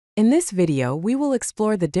In this video, we will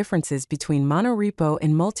explore the differences between monorepo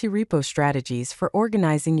and multi-repo strategies for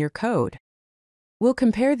organizing your code. We'll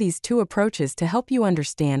compare these two approaches to help you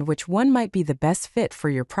understand which one might be the best fit for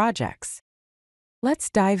your projects.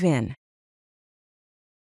 Let's dive in.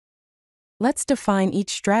 Let's define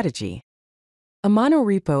each strategy. A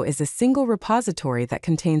monorepo is a single repository that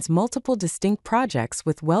contains multiple distinct projects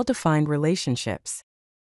with well-defined relationships.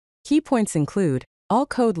 Key points include: all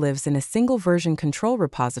code lives in a single version control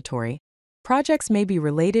repository, projects may be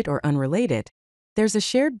related or unrelated, there's a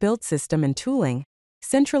shared build system and tooling,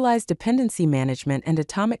 centralized dependency management and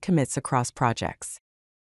atomic commits across projects.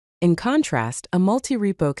 In contrast, a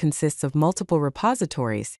multi-repo consists of multiple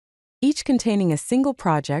repositories, each containing a single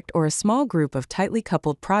project or a small group of tightly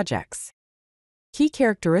coupled projects. Key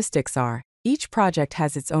characteristics are: each project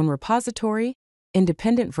has its own repository,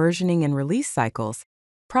 independent versioning and release cycles,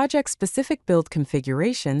 project-specific build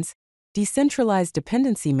configurations, decentralized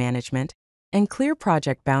dependency management, and clear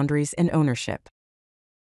project boundaries and ownership.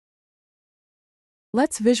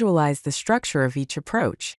 Let's visualize the structure of each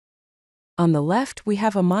approach. On the left, we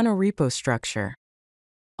have a monorepo structure.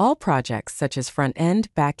 All projects such as front-end,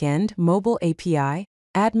 back-end, mobile API,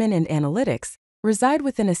 admin, and analytics reside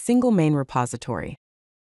within a single main repository.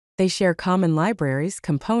 They share common libraries,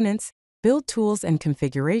 components, build tools, and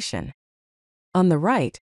configuration. On the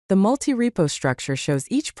right, the multi-repo structure shows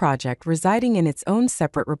each project residing in its own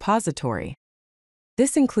separate repository.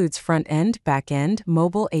 This includes front-end, back-end,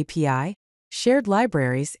 mobile API, shared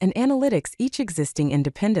libraries, and analytics, each existing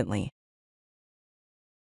independently.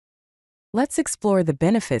 Let's explore the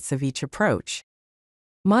benefits of each approach.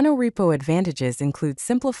 Monorepo advantages include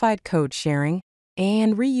simplified code sharing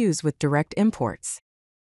and reuse with direct imports.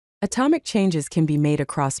 Atomic changes can be made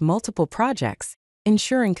across multiple projects,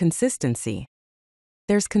 ensuring consistency.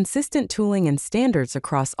 There's consistent tooling and standards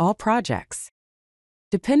across all projects.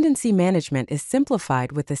 Dependency management is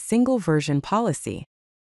simplified with a single version policy.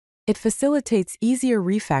 It facilitates easier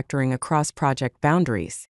refactoring across project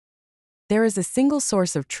boundaries. There is a single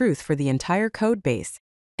source of truth for the entire code base,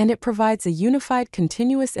 and it provides a unified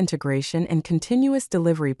continuous integration and continuous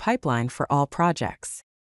delivery pipeline for all projects.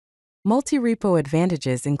 Multi-repo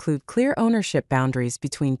advantages include clear ownership boundaries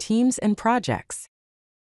between teams and projects.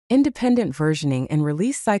 Independent versioning and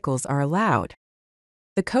release cycles are allowed.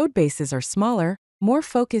 The code bases are smaller, more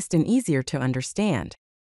focused, and easier to understand.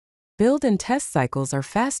 Build and test cycles are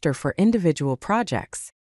faster for individual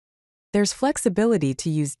projects. There's flexibility to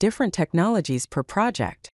use different technologies per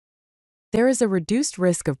project. There is a reduced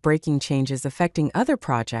risk of breaking changes affecting other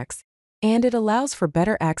projects, and it allows for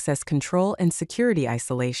better access control and security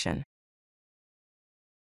isolation.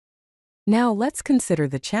 Now let's consider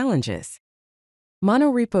the challenges.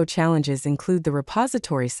 Monorepo challenges include the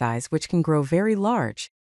repository size, which can grow very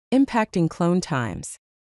large, impacting clone times.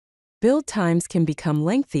 Build times can become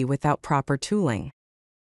lengthy without proper tooling.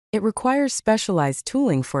 It requires specialized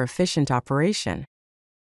tooling for efficient operation.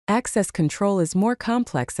 Access control is more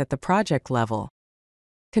complex at the project level.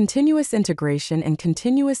 Continuous integration and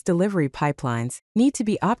continuous delivery pipelines need to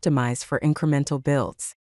be optimized for incremental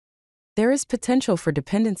builds. There is potential for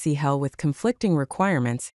dependency hell with conflicting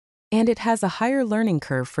requirements, and it has a higher learning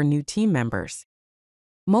curve for new team members.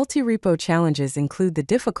 Multi-repo challenges include the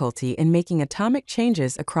difficulty in making atomic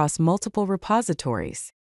changes across multiple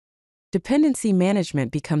repositories. Dependency management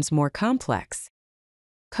becomes more complex.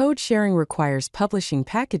 Code sharing requires publishing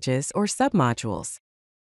packages or submodules.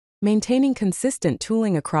 Maintaining consistent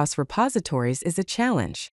tooling across repositories is a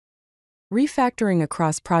challenge. Refactoring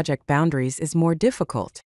across project boundaries is more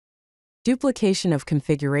difficult. Duplication of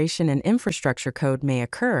configuration and infrastructure code may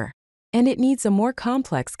occur, and it needs a more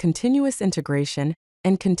complex continuous integration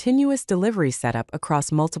and continuous delivery setup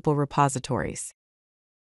across multiple repositories.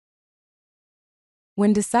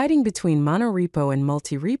 When deciding between monorepo and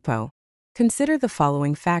multi-repo, consider the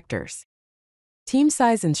following factors. Team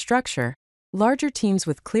size and structure. Larger teams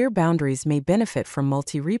with clear boundaries may benefit from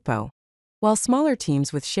multi-repo, while smaller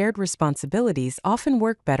teams with shared responsibilities often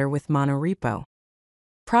work better with monorepo.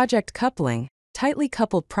 Project coupling. Tightly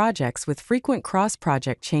coupled projects with frequent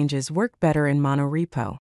cross-project changes work better in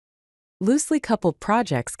monorepo. Loosely coupled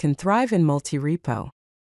projects can thrive in multi-repo.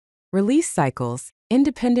 Release cycles.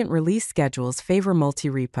 Independent release schedules favor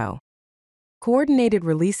multi-repo. Coordinated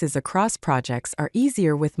releases across projects are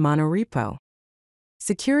easier with monorepo.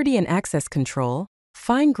 Security and access control.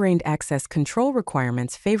 Fine-grained access control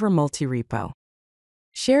requirements favor multi-repo.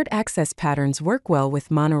 Shared access patterns work well with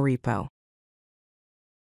monorepo.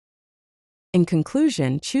 In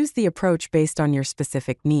conclusion, choose the approach based on your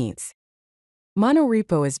specific needs.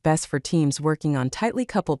 Monorepo is best for teams working on tightly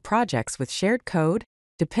coupled projects with shared code,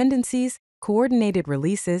 dependencies, coordinated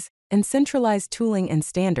releases, and centralized tooling and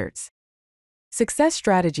standards. Success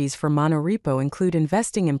strategies for Monorepo include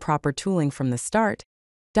investing in proper tooling from the start,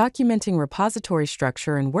 documenting repository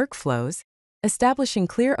structure and workflows, establishing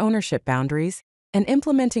clear ownership boundaries, and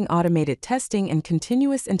implementing automated testing and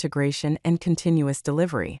continuous integration and continuous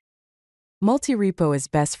delivery. Multi-repo is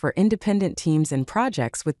best for independent teams and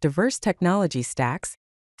projects with diverse technology stacks,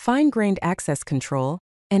 fine-grained access control,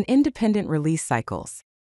 and independent release cycles.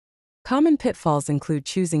 Common pitfalls include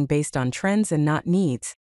choosing based on trends and not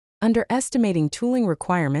needs, underestimating tooling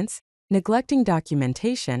requirements, neglecting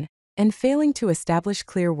documentation, and failing to establish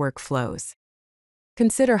clear workflows.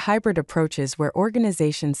 Consider hybrid approaches where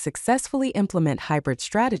organizations successfully implement hybrid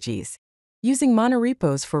strategies, using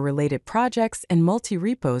monorepos for related projects and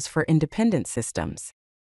multi-repos for independent systems.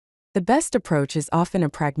 The best approach is often a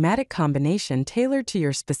pragmatic combination tailored to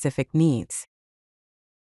your specific needs.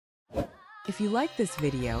 If you like this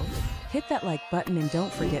video, hit that like button and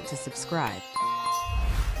don't forget to subscribe.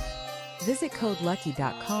 Visit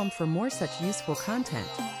codelucky.com for more such useful content.